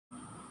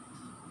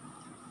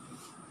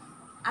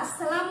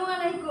Assalamu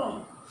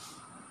alaikum.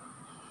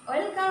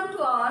 Welcome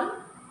to all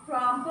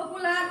from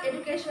Popular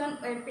Education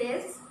web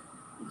page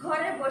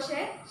Ghore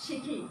Boshe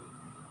Shikhi.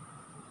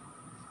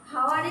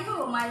 How are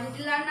you, my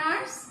little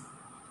learners?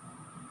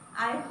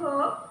 I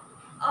hope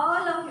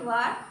all of you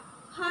are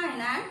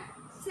fine and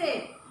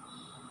safe.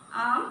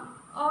 I'm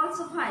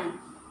also fine.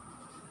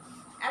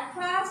 At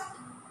first,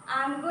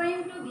 I'm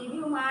going to give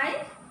you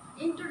my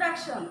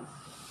introduction.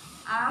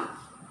 I'm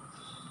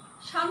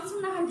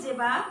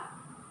Sangsad,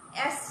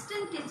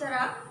 Assistant Teacher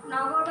of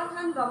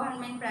Nagorakhan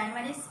Government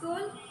Primary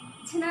School,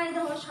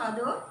 Jhinaidaho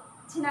Sador,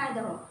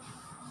 Jhinaidaho.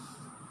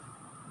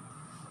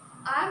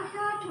 I am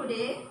here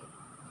today,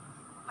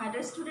 my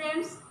dear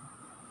students,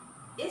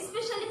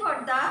 especially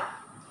for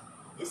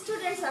the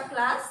students of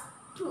class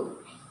 2.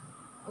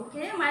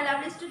 Okay, my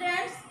lovely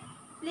students,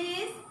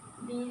 please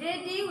be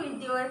ready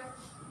with your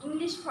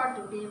English for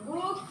today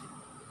book,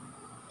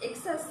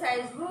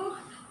 exercise book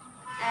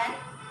and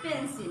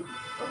pencil.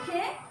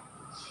 Okay.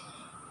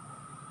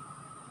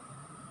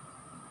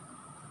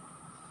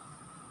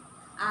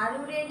 Are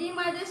you ready,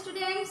 my dear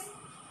students?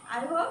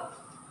 I hope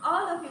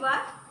all of you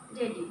are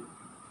ready.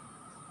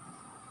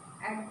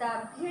 At the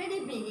very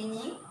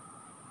beginning,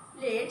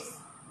 let's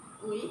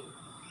we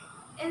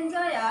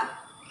enjoy a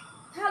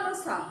hello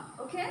song.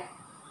 Okay?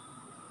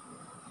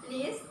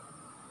 Please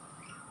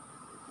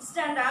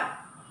stand up.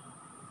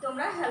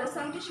 তোমরা hello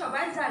song টি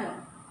সবাই জানো.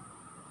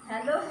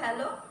 Hello,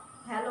 hello,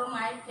 hello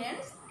my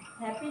friends.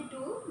 Happy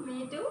to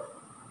meet you.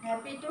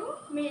 Happy to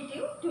meet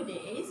you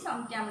today. এই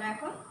songটি আমরা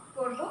এখন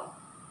করব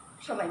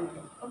সবাই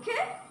মিলে.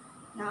 Okay?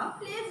 Now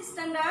please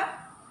stand up.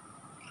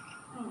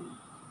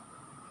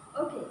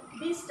 Okay,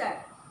 we start.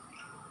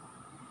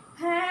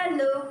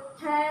 Hello,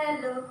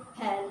 hello,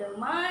 hello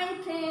my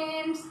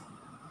friends.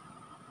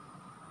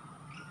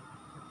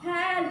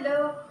 Hello,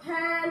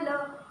 hello,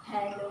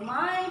 hello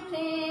my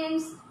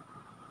friends.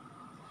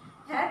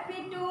 Happy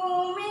to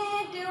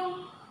meet you.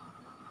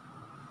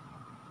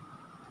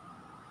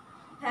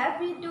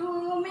 Happy to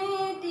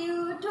meet you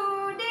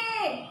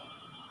today.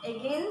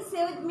 Again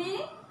say with me.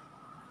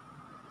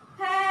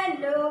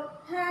 Hello,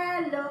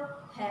 hello,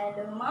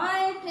 hello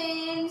my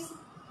friends.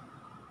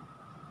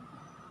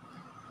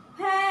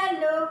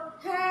 Hello,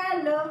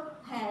 hello,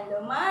 hello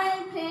my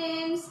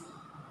friends.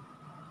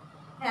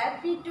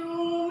 Happy to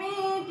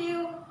meet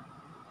you.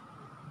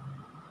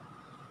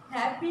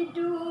 Happy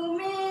to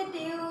meet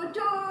you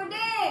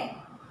today.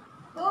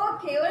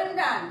 Okay, well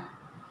done.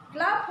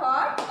 Clap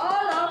for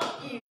all of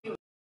you.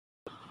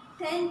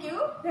 Thank you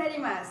very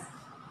much.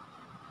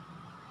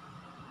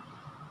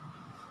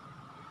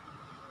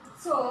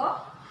 So,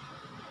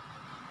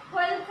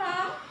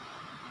 welcome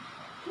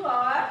to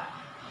our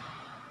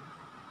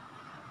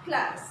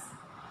class.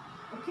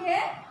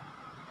 Okay?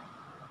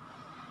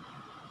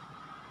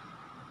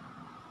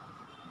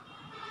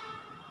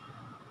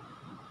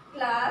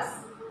 Class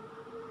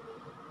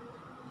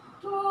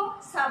 2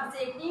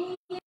 subject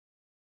English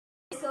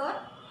lesson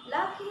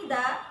Lucky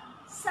the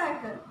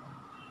Circle.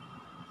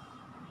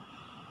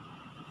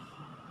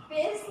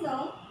 Page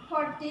number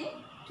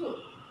 42.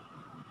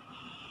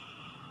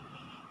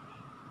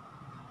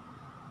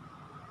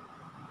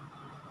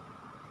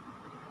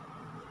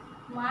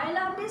 My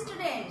lovely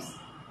students,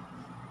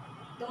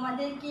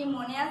 তোমাদের কি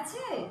মনে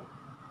আছে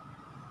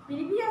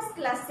previous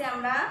ক্লাসে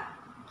আমরা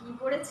কি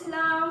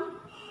পড়েছিলাম?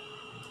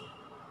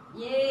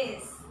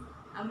 Yes,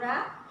 আমরা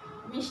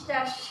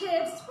mister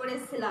shapes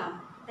পড়েছিলাম,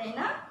 তাই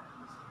না?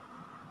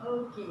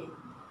 ওকে,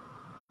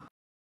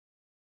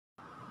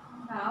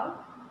 নাও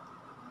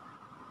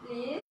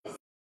please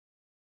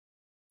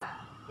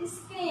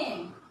screen.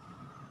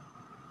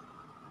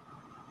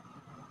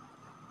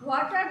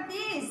 What are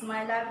these,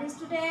 my lovely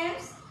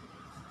students?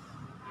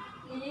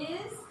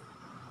 Please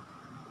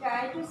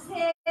try to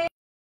say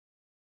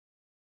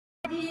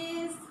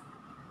this.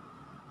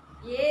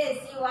 Yes,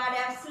 you are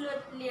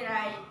absolutely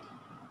right.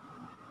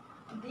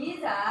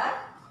 These are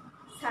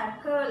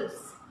circles.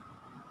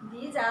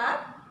 These are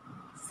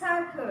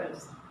circles.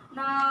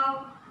 Now,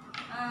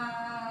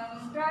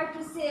 try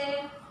to say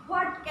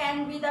what can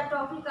be the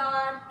topic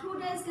of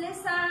today's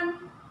lesson.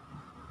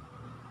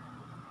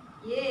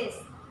 Yes,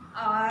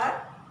 our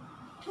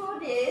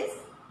today's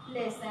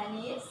lesson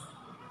is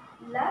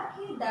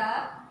Lucky the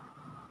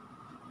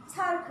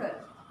Circle.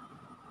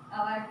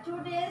 Our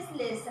today's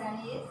lesson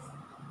is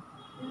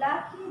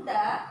Lucky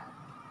the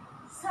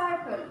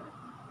Circle.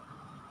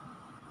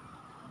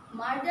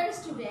 My dear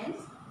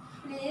students,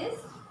 please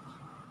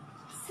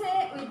say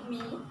with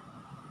me,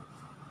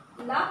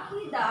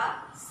 Lucky the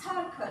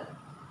Circle.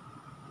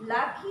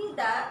 Lucky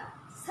the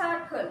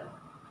Circle.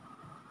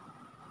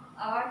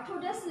 Our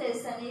today's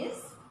lesson is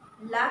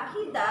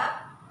Lucky the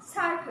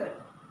Circle.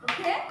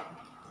 Okay?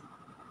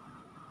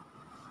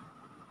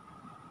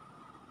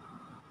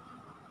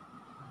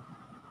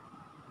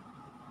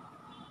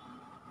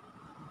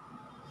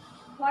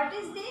 What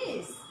is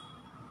this?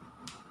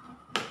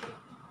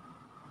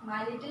 My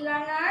little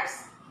learners,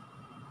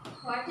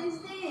 what is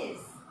this?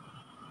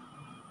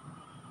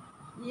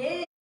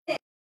 Yes,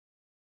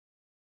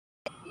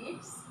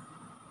 it's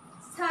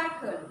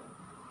circle.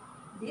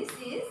 This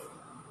is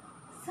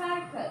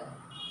circle.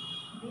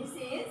 This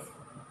is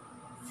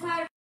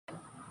circle.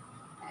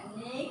 And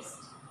next,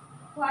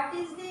 what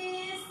is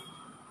this?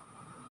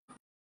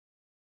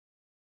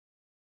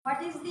 What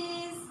is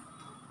this?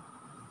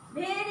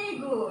 Very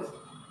good.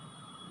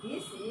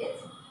 This is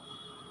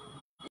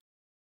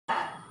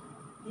square.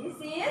 This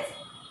is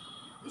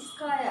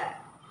square.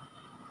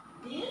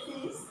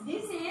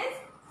 This is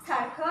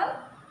circle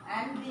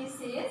and this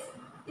is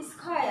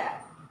square.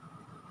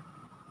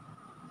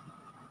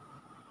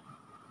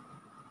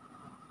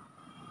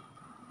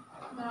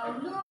 Now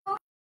look.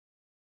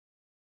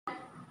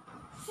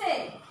 Say,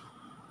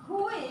 who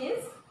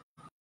is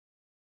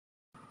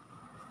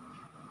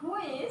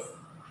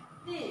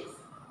this?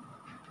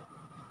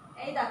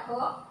 এই দেখো,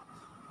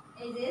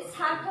 এই যে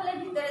সার্কেলের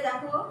ভিতরে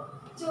দেখো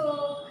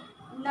চোখ,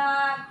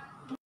 নাক,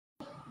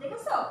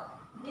 দেখেছো?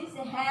 This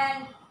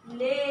hand,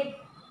 leg,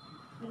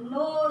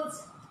 nose,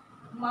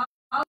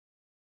 mouth,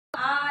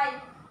 eye,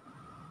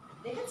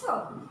 দেখেছো?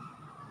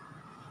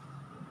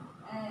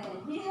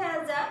 He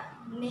has a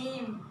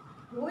name.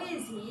 Who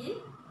is he?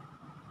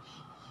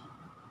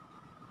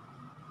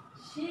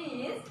 She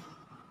is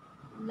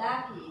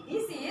Lucky.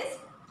 This is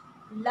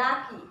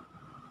Lucky.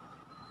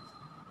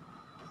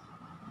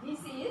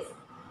 This is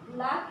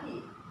Lucky.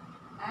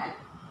 And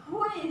who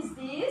is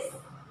this?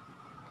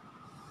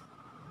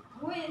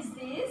 Who is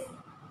this?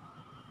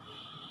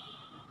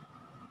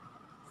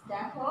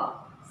 দেখো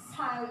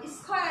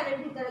স্কয়ারের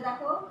ভিতরে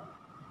দেখো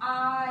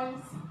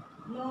eyes,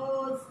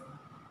 nose,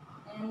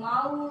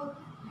 mouth,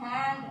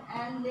 hand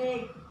and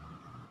leg.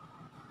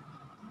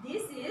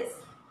 This is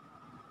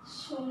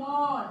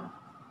Shumon.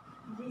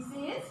 This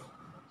is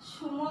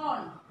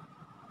Shumon.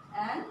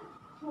 And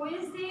who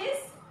is this?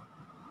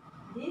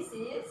 This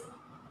is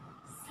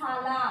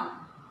Salam.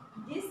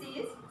 This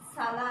is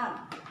Salam.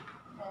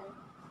 And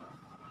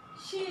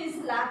she is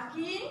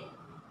Lucky.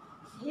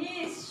 He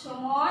is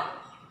Shumon.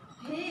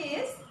 He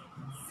is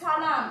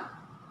Salam.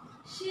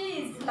 She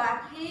is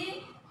Lucky.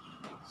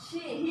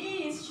 He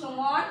is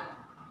Shumon.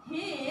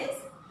 He is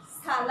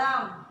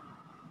Salam.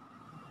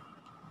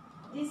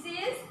 This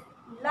is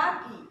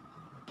Lucky.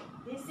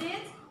 This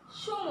is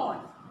Shumon.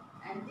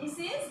 And this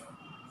is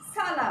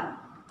Salam.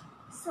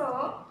 So,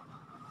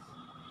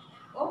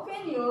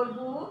 open your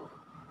book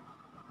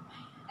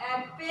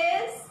at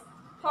page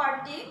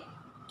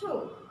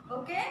 42.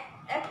 Okay?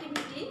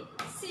 Activity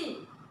C.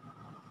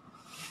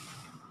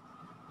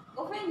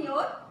 Open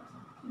your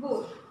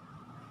book.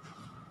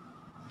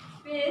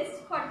 Page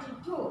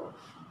 42.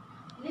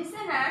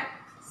 Listen and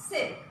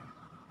say.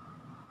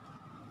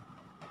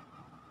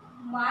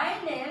 My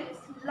name's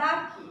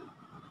Lucky.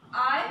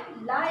 I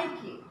like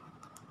you.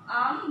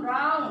 I'm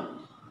round.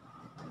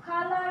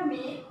 Color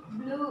me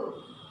blue.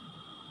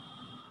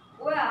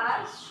 We are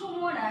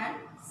Shumon and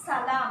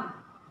Salam.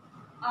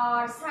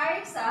 Our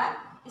sides are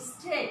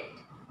straight.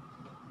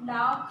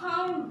 Now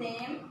count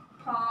them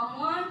from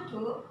 1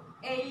 to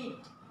 8.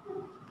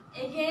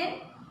 Again,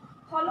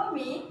 follow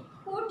me.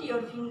 Put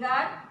your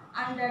finger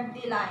under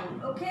the line.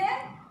 Okay?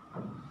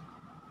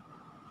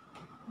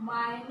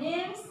 My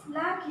name's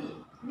Lucky.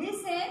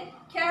 Listen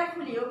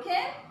carefully.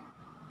 Okay?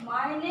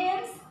 My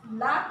name's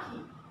Lucky.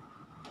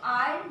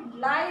 I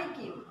like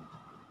you.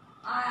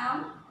 I am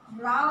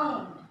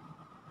round.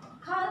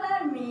 Color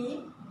me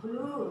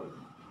blue.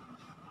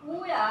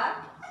 We are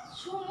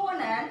Shumon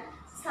and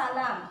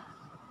Salam.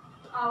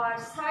 Our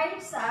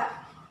sides are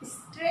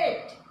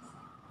straight.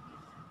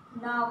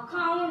 Now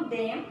count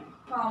them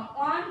from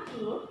 1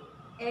 to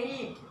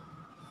 8.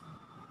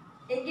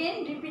 Again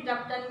repeat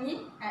after me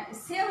and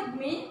say with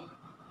me,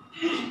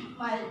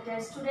 my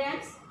dear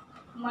students.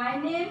 My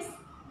name's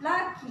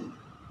Lucky.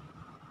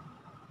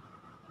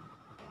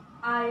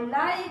 I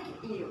like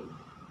you.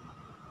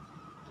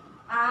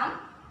 I'm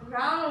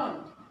round.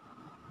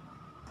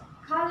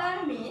 Color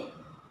me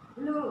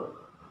blue.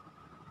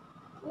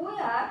 We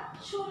are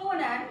Shumon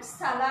and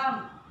Salam.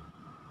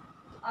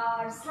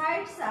 Our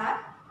sides are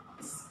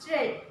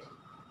straight.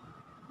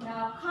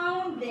 Now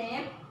count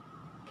them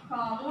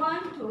from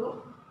 1 to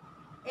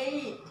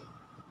 8.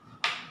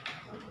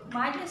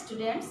 My dear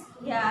students,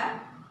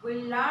 here we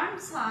learn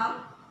some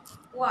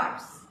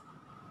words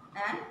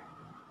and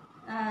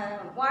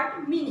word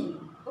meaning.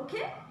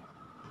 Okay?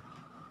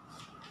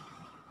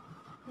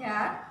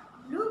 Here,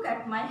 look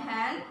at my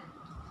hand.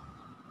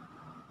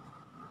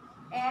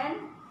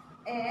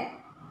 N-A-M-E.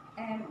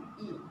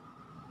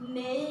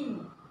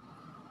 Name.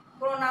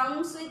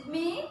 Pronounce with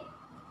me.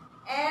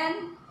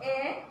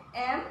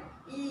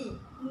 N-A-M-E.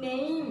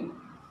 Name.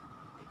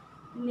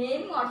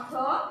 Name অর্থ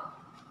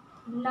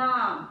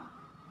নাম.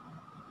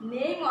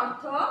 Name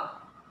অর্থ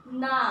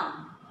নাম.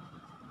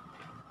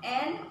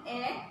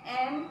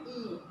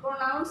 N-A-M-E.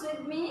 Pronounce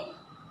with me.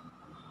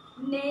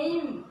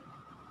 Name.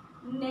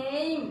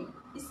 Name.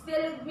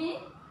 Spell with me.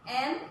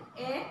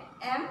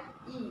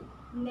 N-A-M-E.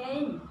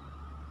 Name.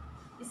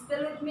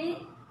 Spell with me.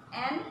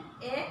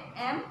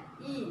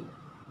 N-A-M-E.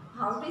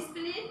 How to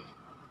spell it?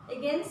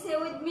 Again say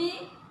with me.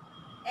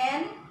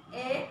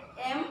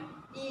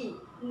 N-A-M-E.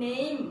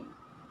 Name.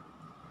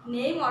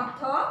 Name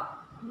অর্থ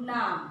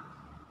নাম.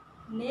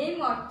 Name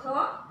অর্থ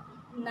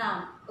নাম।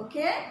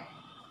 ওকে,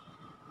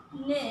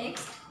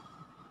 next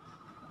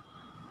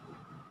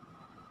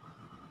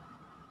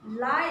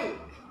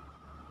like.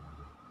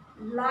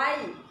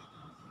 Like,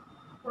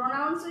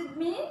 pronounce with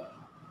me,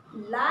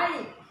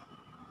 like.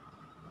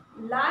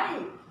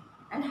 Like.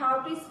 And how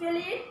to spell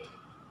it?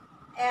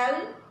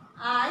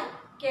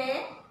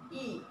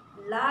 L-I-K-E,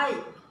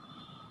 like.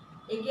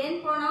 Again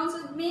pronounce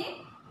with me,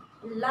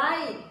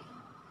 like.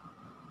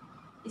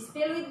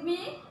 Spell with me,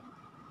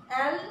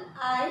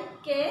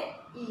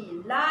 L-I-K-E,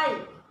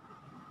 like.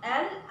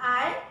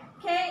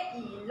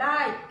 L-I-K-E,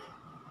 like.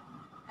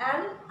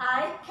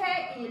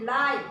 L-I-K-E,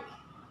 like.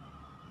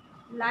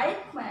 Like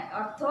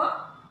অর্থ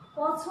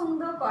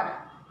পছন্দ করা।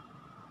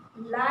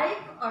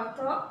 Like অর্থ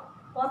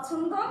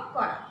পছন্দ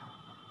করা।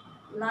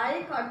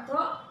 Like অর্থ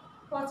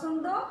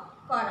পছন্দ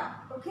করা।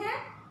 ওকে,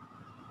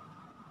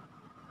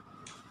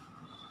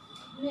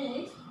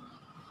 next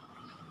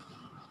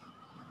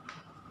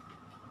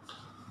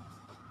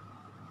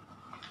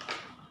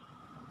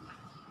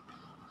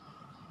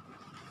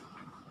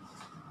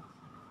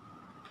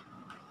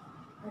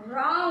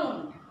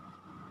round.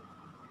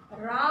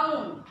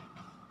 Round.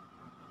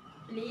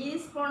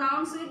 Please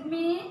pronounce with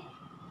me,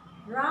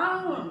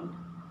 round.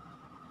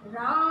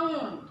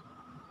 Round.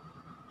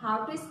 How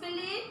to spell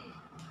it?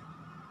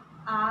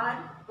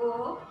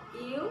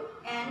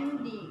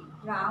 R-O-U-N-D.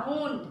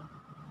 Round.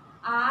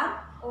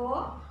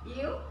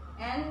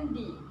 R-O-U-N-D.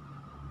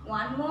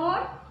 One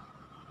more.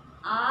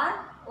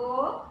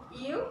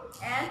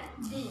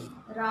 R-O-U-N-D.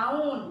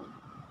 Round.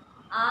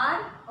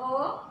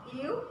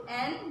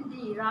 R-O-U-N-D.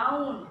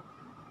 Round.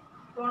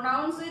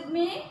 Pronounce with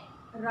me,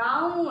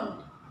 round.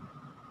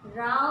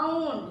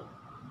 Round.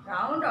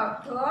 Round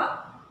অর্থ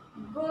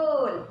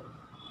গোল।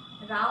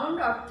 Round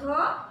অর্থ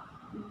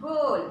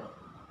গোল।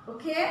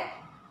 ওকে,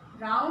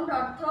 round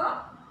অর্থ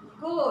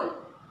গোল।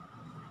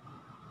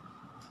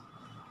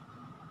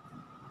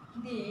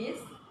 This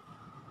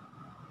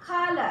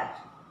color.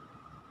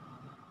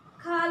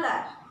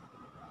 Color.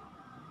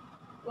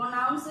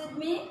 Pronounce with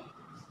me,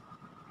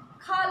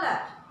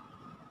 color.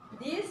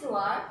 This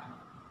word,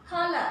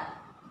 color.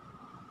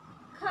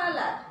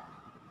 Color.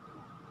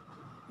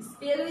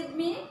 Spell with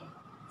me,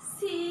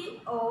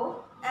 C-O-L-O-U-R.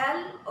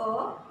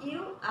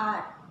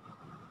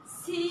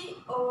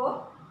 C-O-L-O-U-R.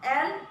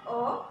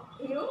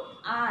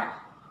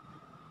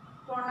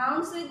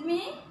 Pronounce with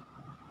me,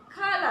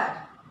 color.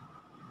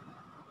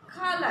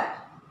 Color.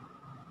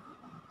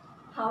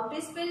 How to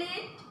spell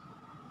it?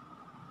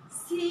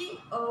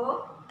 C-O-L-O-U-R.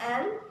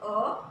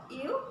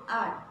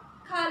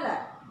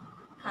 Color.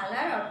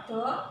 Color অর্থ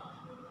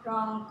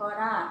রং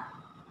করা।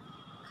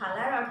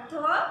 Color অর্থ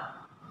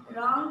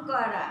রং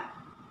করা।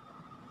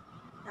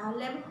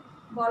 তাহলে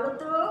বলো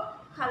তো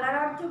colour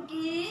অর্থ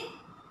কি?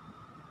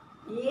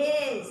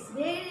 Yes,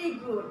 very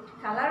good.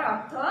 কালার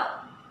অর্থ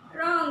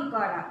রং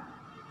করা।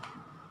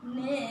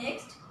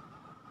 Next,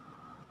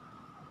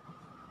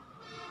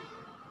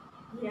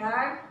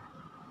 here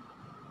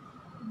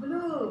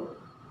blue.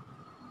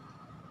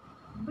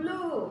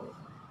 Blue.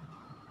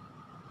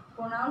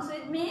 Pronounce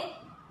with me,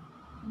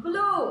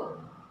 blue.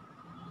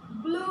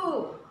 Blue.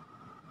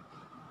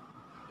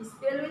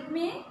 Spell with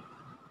me,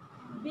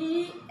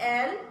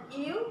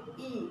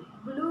 B-L-U-E,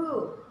 blue.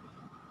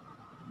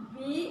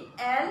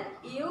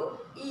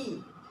 B-L-U-E,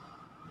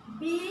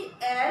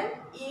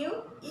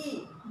 B-L-U-E,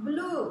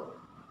 blue.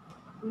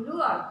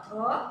 Blue অর্থ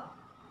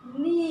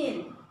নীল।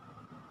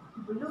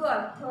 Blue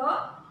অর্থ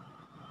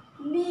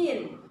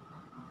নীল।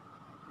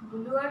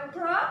 Blue অর্থ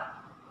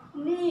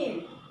নীল।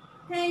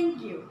 Thank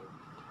you.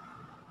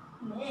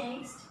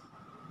 Next,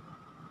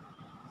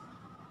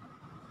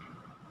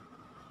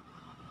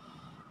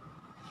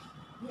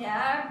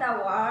 here the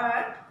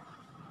word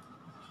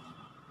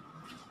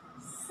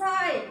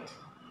side.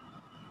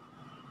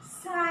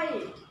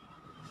 Side.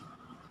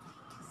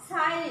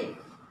 Side.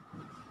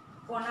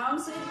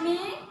 Pronounce with me,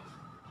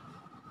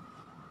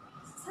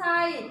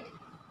 side.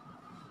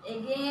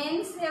 Again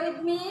say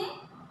with me,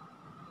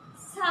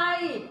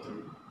 side.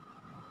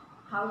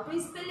 How to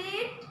spell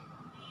it?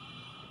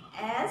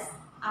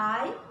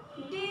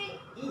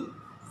 S-I-D-E,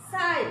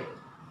 side.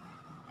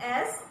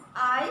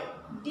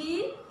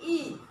 S-I-D-E,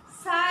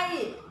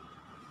 side.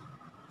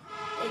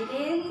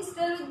 Again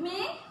spell with me,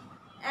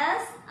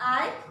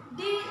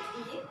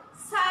 S-I-D-E,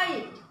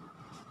 side.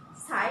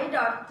 Side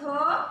অর্থ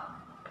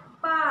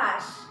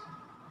পাশ।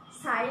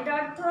 Side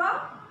অর্থ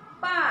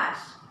পাশ।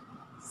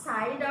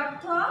 Side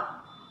অর্থ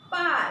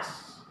পাশ।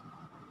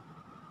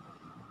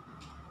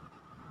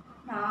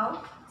 Now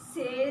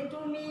say to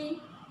me,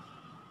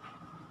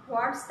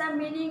 what's the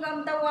meaning of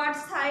the word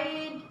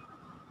side?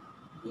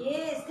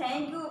 Yes,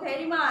 thank you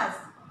very much.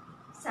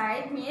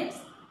 Side means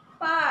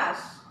pass.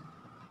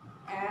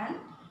 And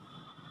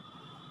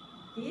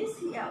this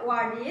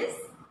word is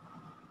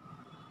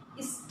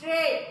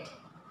straight.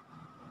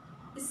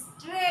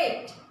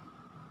 Straight.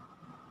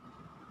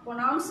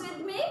 Pronounce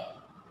with me,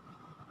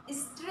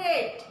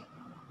 straight.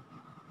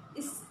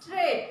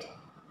 Straight.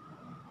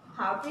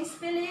 How to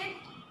spell it?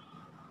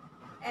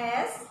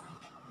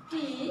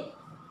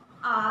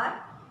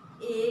 S-T-R-A-I-G-H-T.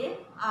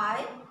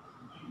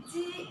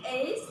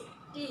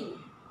 S-T-R-A-I-G-H-T,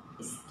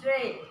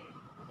 straight,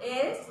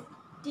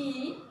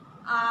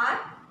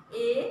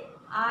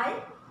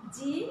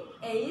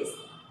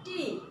 S-T-R-A-I-G-H-T,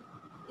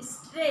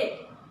 straight।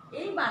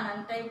 এই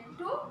বানানটা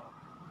একটু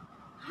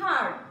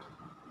hard,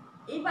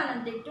 এই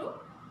বানানটা একটু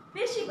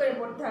বেশি করে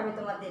পড়তে হবে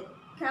তোমাদের,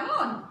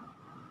 কেমন?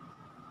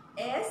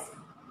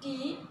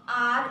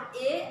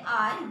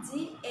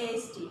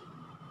 S-T-R-A-I-G-H-T।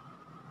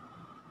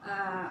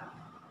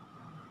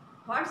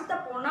 What's the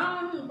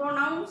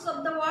pronouns of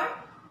the word?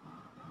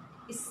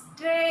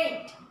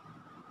 Straight,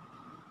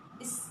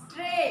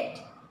 straight,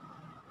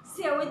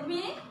 say with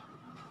me,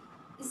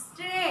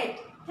 straight।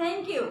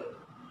 Thank you,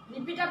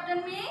 repeat after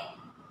me,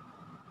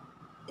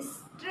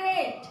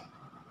 straight,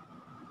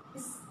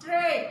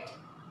 straight,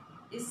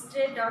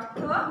 straight অর্থ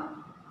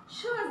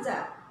সোজা,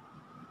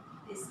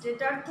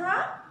 straight অর্থ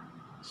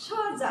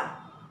সোজা।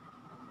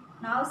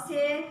 Now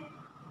say,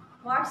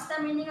 what's the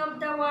meaning of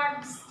the word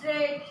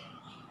straight?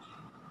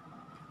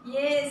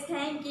 Yes,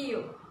 thank you,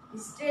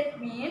 straight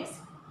means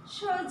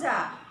সোজা।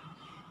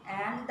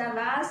 And the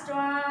last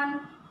one,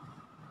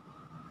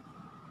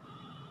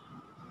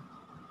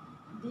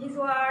 this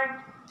word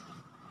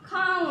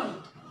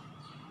count,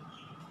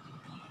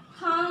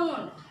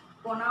 count,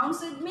 pronounce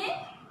with me,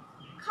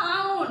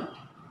 count,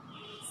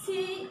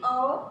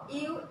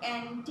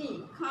 C-O-U-N-T,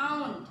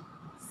 count,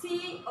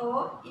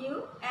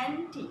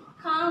 C-O-U-N-T,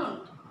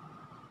 count,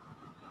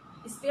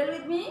 spell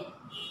with me,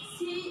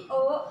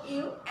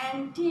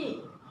 C-O-U-N-T,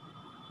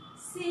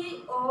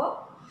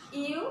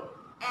 C-O-U-N-T,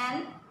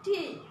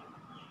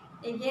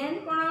 again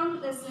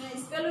pronounce,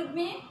 spell with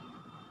me,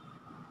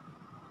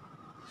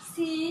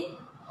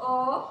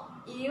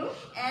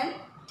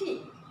 C-O-U-N-T,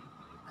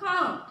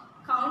 count,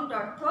 count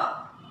অর্থ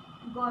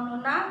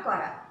গণনা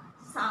করা,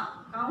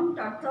 count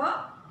অর্থ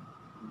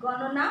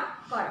গণনা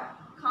করা,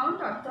 count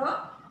অর্থ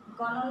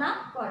গণনা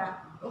করা।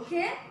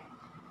 Okay,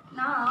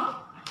 now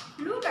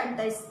look at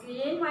the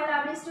screen, my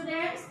lovely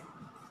students.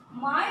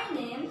 My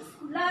name is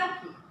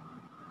Lucky,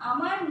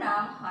 আমার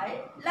নাম হয়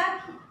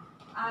লাকি।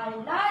 I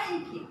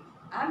like you,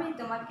 আমি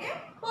তোমাকে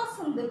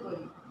পছন্দ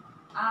করি।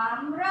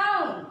 I'm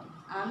round,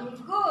 আমি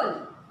গোল।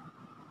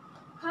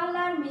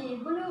 Color me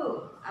blue,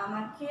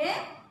 আমাকে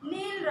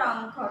নীল রং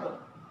করো।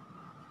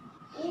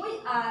 We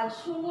are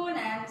সুমন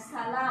and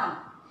সালাম,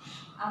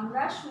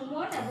 আমরা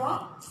সুমন এবং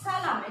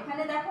সালাম।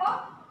 এখানে দেখো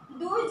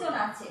দুইজন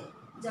আছে,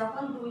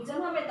 যখন দুইজন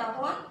হবে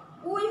তখন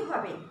উই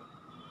হবে,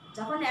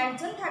 যখন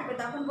একজন থাকবে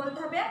তখন বলতে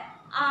হবে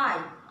আই,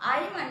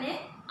 আই মানে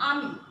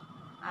আমি।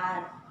 আর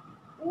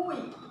we,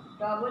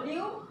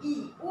 W E,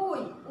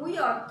 we, we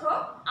অর্থ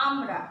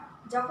আমরা।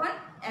 যখন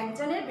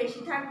একজনের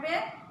বেশি থাকবে,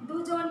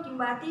 দুজন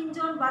কিংবা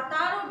তিনজন বা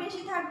তারও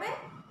বেশি থাকবে,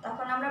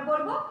 তখন আমরা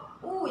বলবো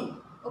we.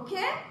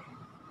 Okay,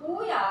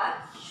 we are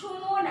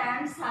Suman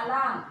and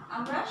সালাম,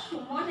 আমরা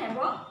সুমন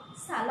এবং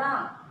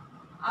সালাম।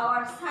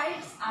 আওয়ার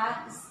সাইডস আর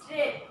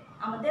স্ট্রেট,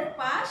 আমাদের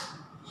পাশ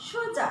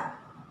সোজা।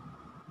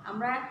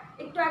 আমরা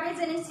একটু আগে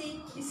জেনেছি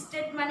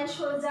স্ট্রেট মানে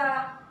সোজা,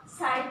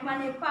 সাইড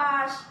মানে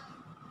পাশ।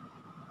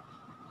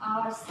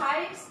 আওয়ার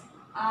সাইডস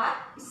আর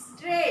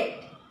স্ট্রেট,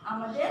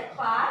 আমাদের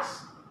পাশ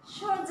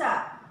সোজা।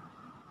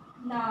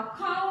 নাও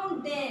কাউন্ট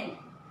দেম,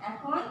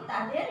 এখন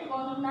তাদের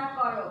গণনা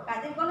করো।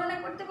 কাদের গণনা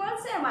করতে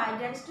বলছে মাই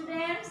ডিয়ার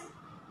স্টুডেন্টস?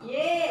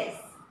 ইয়েস,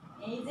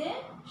 এই যে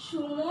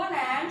সুমন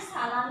অ্যান্ড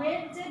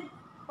সালামের যে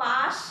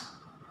পাশ,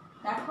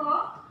 দেখো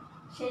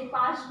সেই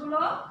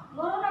পাশগুলো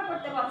গণনা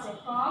করতে বলছে।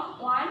 ফ্রম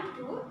 1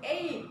 to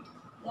 8,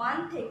 1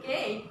 থেকে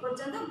 8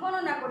 পর্যন্ত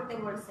গণনা করতে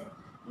বলছে।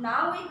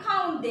 Now we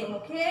count them.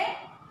 Okay,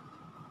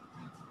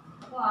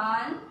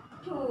 1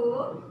 2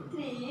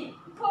 3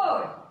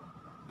 4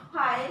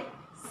 5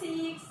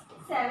 6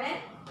 7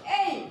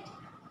 8,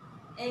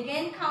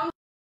 again count,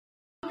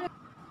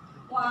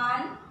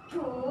 1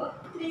 2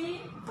 3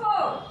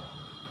 4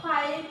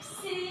 5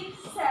 6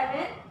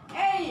 7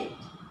 8.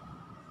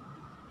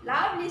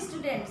 Lovely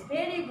students,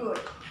 very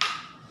good.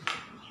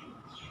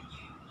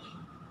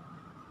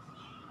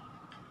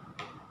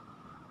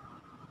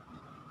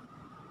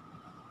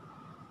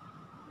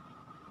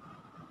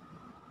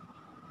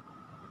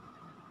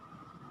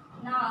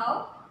 Now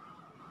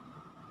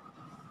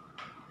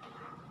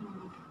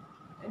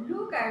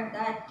look at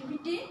the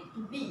activity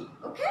B.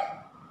 Okay,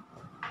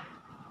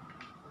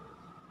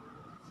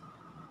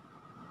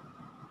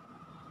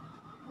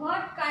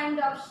 what kind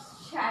of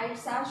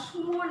sides are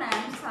Shumon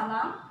and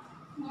Salam?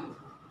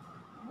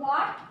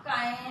 What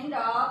kind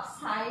of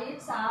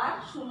sides are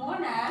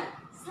Shumon and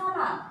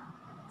Salam?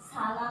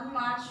 Salam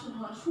আর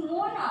সুমন,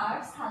 সুমন আর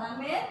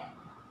সালামের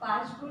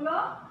পাশগুলো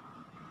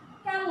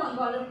কেমন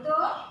বলো তো?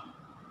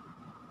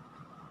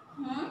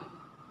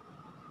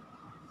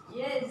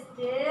 Yes,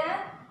 their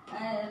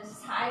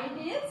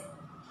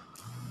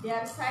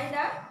side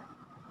are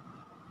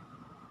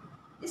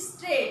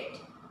straight.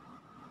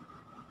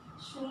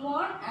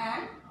 Suman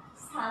and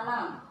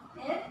সালাম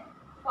এর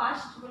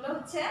পাশগুলো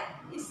হচ্ছে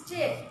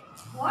straight.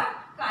 What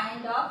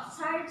kind of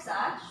sides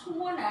are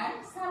Suman and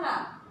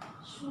সালাম?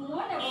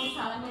 সুমন এবং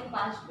সালামের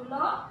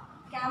পাশগুলো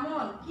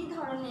কেমন, কি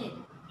ধরনের?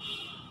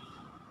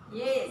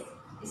 Yes,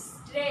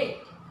 straight.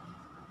 straight.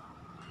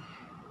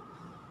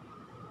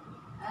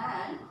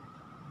 And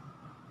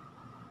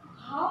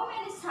how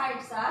many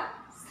sides are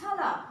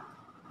salam?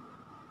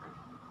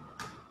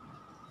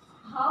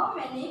 How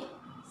many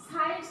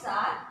sides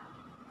are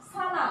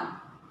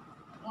salam?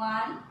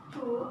 1,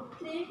 2,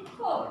 3,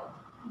 4.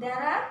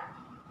 There are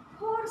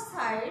 4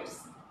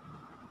 sides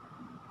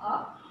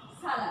of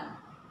salam.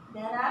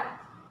 There are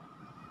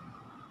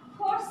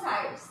 4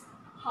 sides.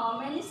 How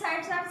many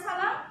sides are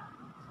salam?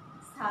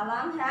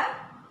 Salam have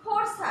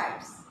 4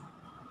 sides.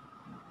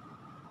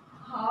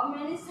 How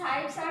many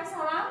sides are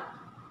salam?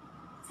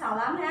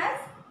 Salam has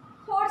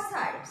 4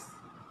 sides.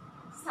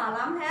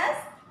 Salam has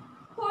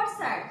 4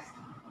 sides.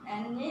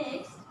 And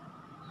next,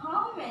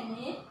 how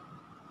many,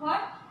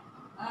 what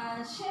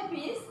shape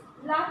is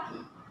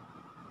lucky?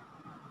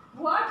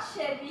 What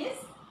shape is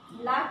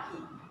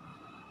lucky?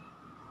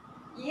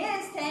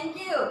 Yes, thank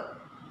you.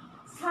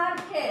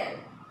 Circle.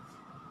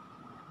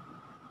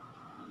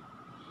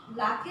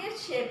 Lucky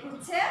shape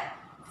হচ্ছে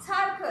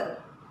circle.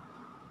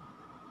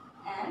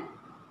 And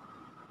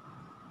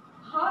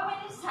how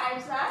many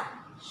sides are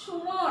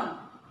Shumon?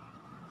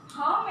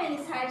 How many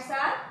sides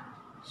are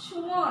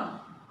Shumon?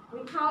 We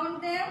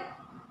count them.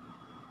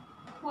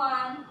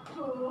 1,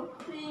 2,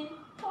 3,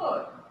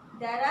 4.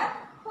 There are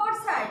 4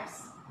 sides.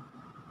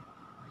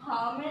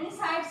 How many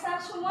sides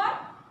are Shumon?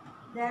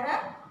 There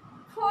are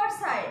 4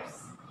 sides.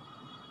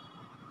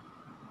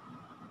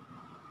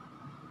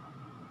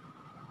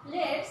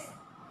 Let's,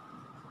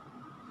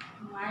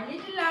 my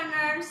little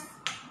learners,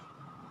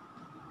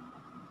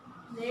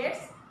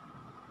 let's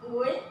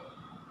we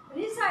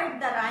recite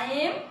the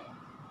rhyme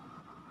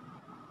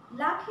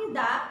Lucky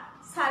the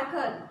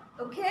circle.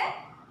 Okay?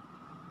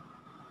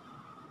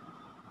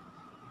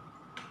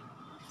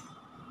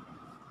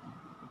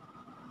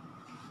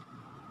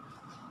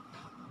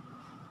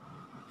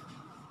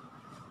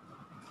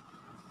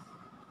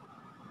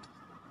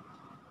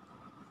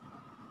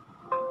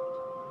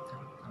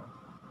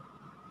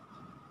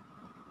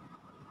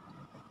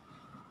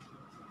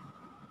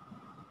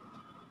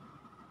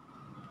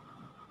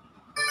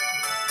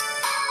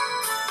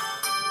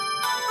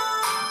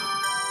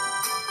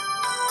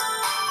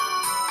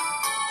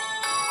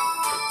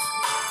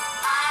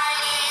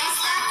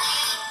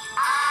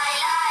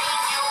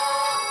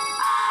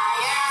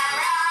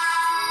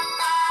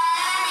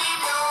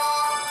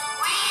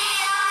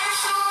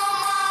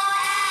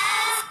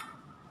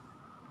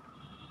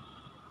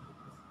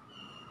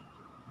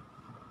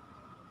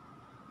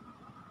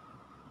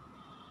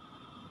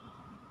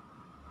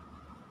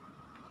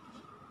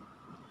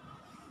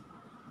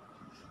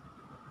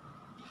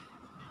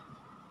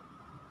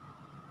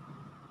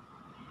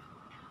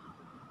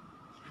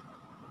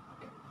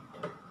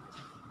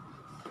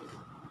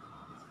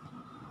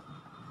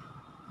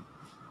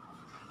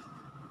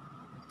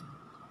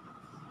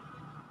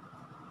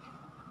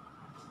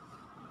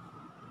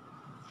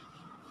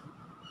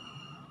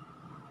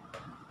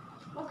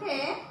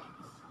 Okay,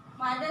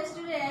 my dear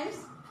students,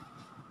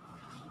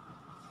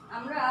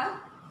 আমরা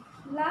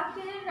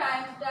লাকের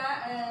রাইমটা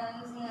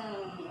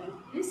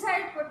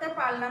recite করতে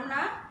পারলাম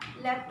না,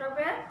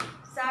 ল্যাপটপের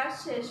charge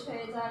শেষ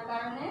হয়ে যাওয়ার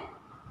কারণে।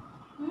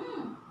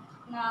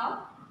 Now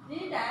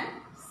read and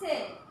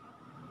say.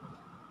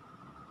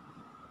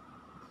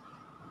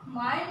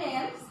 My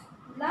name's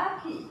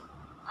Lucky.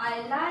 I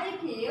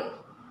like you.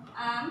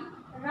 I'm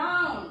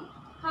round.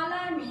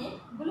 Color me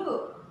blue.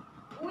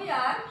 We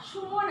are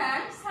Shumon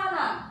and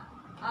Salam.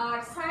 Our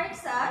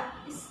sides are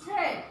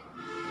straight.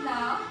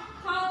 Now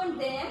count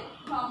them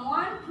from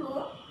 1 to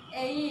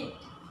 8.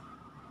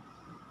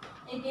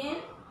 Again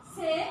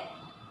say,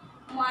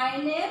 my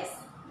name's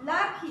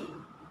Lucky.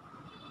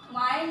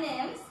 My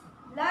name's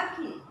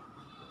Lucky.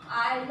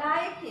 I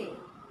like you.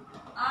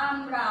 I'm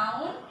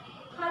round.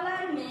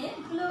 Color me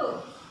blue.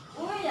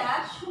 We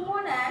are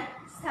Shumon and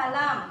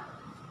Salam.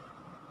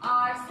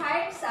 Our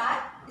sides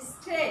are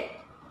straight.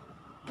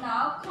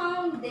 Now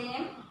count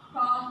them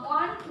from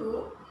 1 to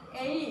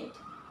 8.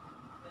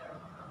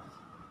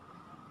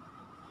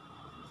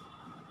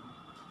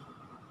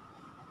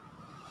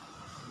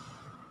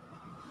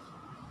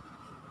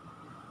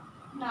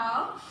 Now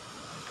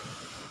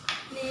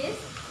please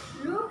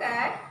look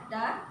at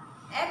the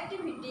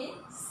activity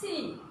C.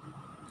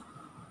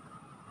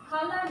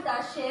 Color the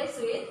shapes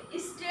with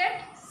straight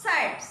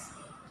sides.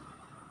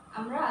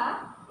 আমরা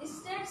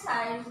straight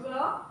sides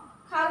গুলো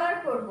color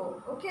করব.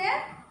 Okay?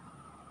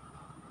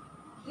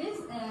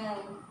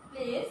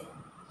 Please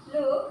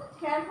look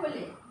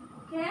carefully.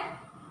 Okay?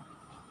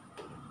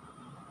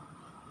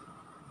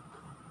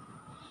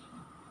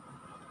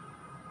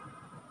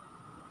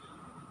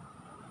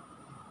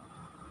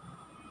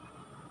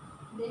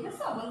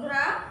 দেখেছো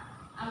বন্ধুরা,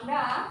 আমরা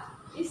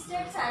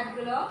straight side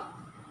গুলো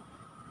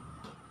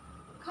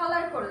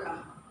colour করলাম।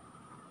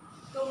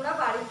 তোমরা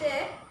বাড়িতে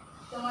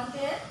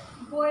তোমাদের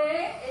বইয়ে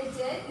এই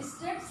যে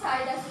স্ট্রেট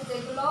সাইড আছে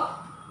যেগুলো,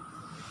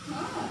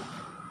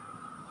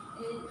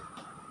 এই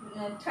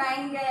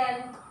ট্রায়াঙ্গেল,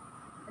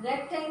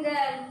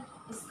 রেক্ট্যাঙ্গেল,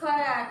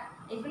 স্কয়ার,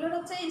 এগুলোর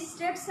হচ্ছে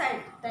স্ট্রেট সাইড,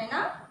 তাই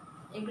না?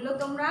 এগুলো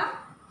তোমরা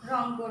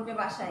রং করবে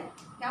বাসায়,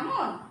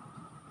 কেমন?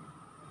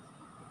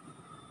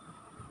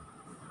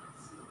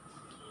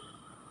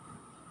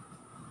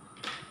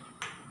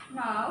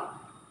 Now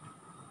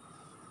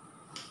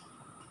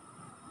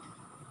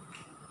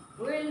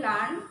we will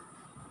learn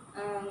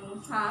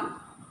some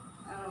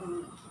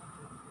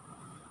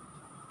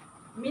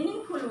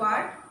meaningful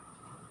word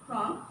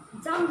from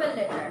jumble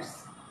letters.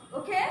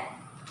 Okay?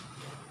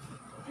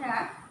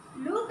 Here,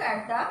 look at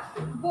the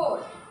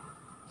board.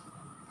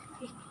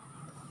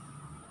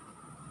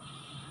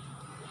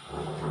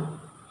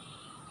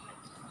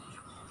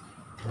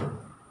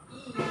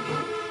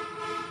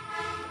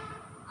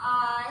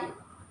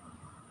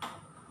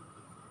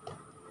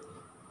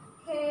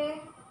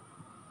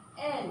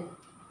 E-I-K-L.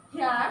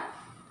 Here,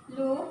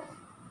 look,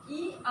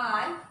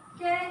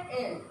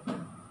 E-I-K-L.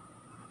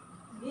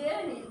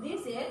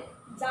 This is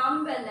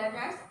jumble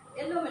letters.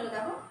 এলোমেলো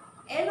দেখো,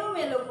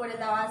 এলোমেলো করে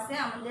দেওয়া আছে।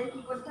 আমাদের কি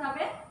করতে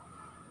হবে?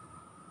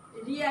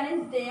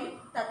 রিঅ্যারেঞ্জ দেম,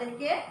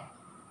 তাদেরকে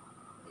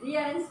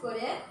রিঅ্যারেঞ্জ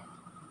করে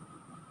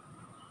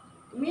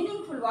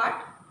মিনিংফুল ওয়ার্ড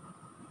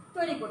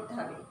তৈরি করতে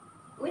হবে।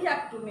 We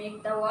have to make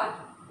the word,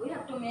 we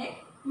have to make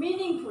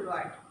meaningful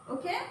word.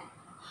 Okay?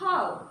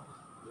 How?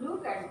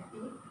 Look at it.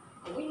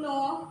 We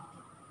know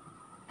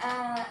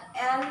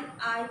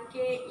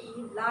L-I-K-E,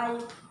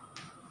 like.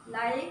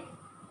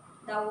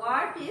 The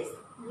word is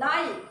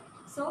like.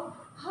 So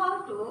how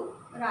to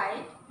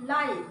write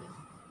like?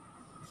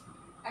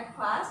 At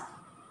first,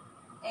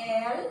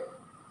 L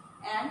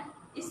and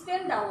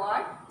spelling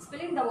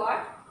the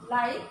word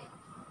like.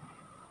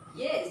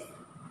 Yes,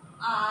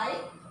 I.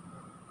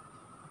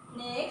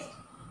 Next,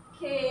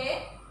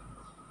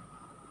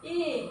 K-E.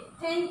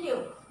 Thank you.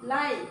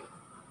 Like.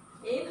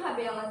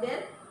 এইভাবে আমাদের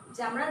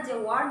যে আমরা যে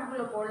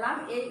ওয়ার্ডগুলো পড়লাম,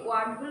 এই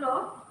ওয়ার্ডগুলো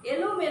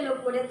এলোমেলো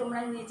করে তোমরা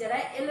নিজেরা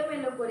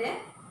এলোমেলো করে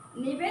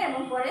নিবে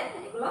এবং পরে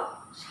এগুলো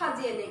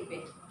সাজিয়ে লিখবে,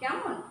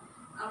 কেমন?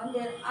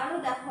 আমাদের আরো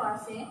দেখো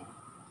আছে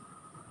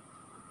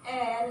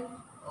L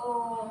O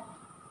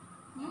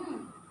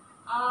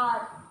R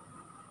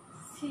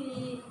C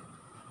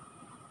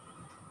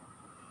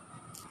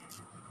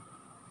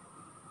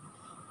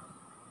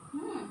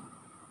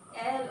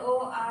L O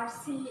R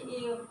C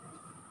U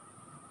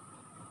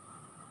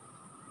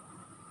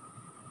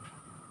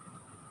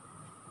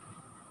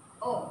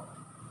O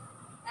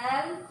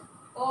L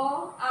O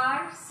R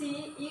C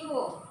U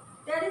O.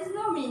 There is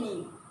no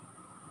meaning.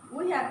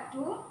 We have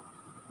to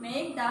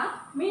make the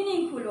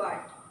meaningful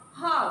word.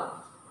 How?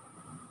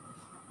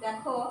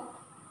 দেখো,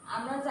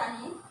 আমরা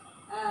জানি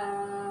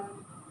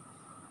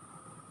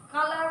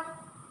color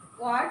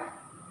word,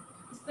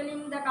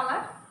 spelling the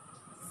color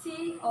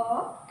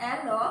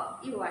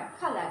C-O-L-O-U-R,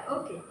 color.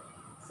 Okay,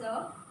 so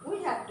we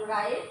have to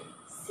write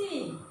C.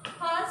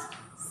 First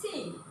C.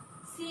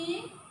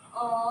 C-O-L-O-U-R,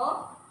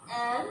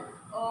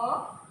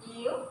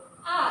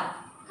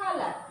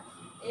 color.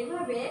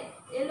 এইভাবে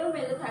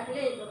এলোমেলো থাকলে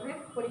এইভাবে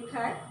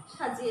পরীক্ষায়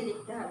সাজিয়ে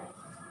লিখতে হবে।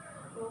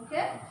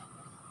 ওকে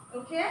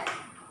ওকে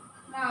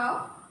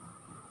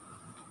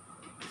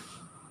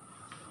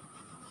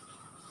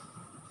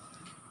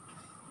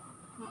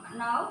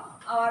now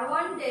our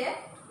one day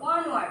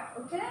one word.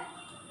 Okay,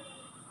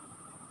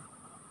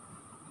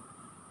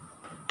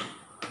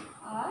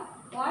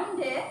 one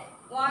day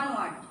one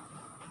word.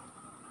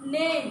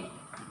 Name.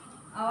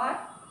 Our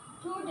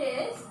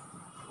today's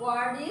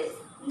word is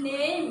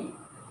name.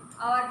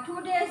 Our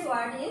today's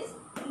word is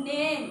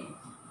name.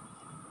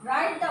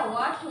 Write the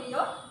word to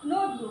your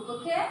notebook.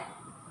 Okay,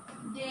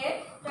 date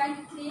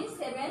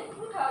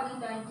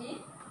 23/7/2020.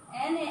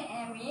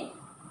 NAME,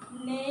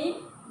 name,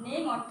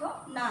 name অর্থ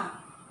নাম।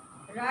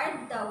 Write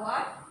the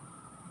word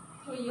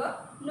to your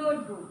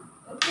notebook.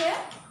 Okay,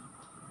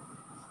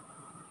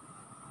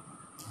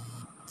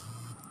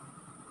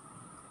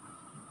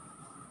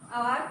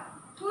 our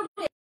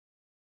today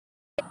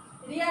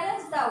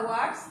rearrange the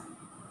words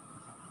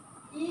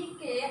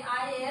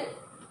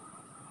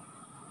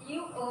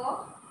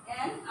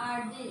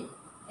EKILUONRD.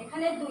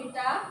 এখানে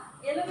দুইটা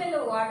এলোমেলো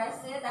word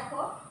আছে,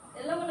 দেখো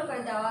এলোমেলো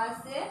করে দেওয়া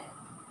আছে।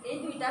 এই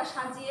দুইটা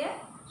সাজিয়ে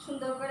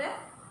সুন্দর করে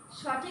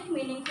সঠিক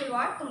মিনিংফুল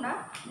ওয়ার্ড তোমরা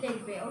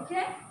লিখবে।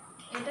 ওকে,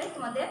 এটাই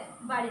তোমাদের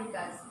বাড়ির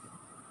কাজ।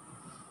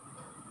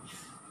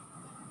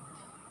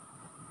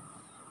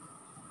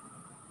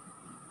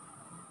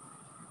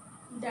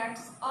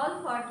 That's all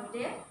for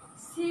today.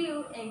 See you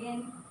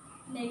again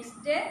next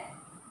day.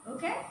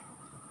 Okay,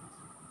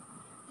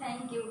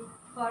 thank you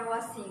for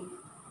watching.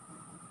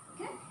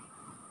 Okay,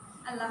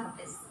 Allah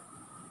Hafiz.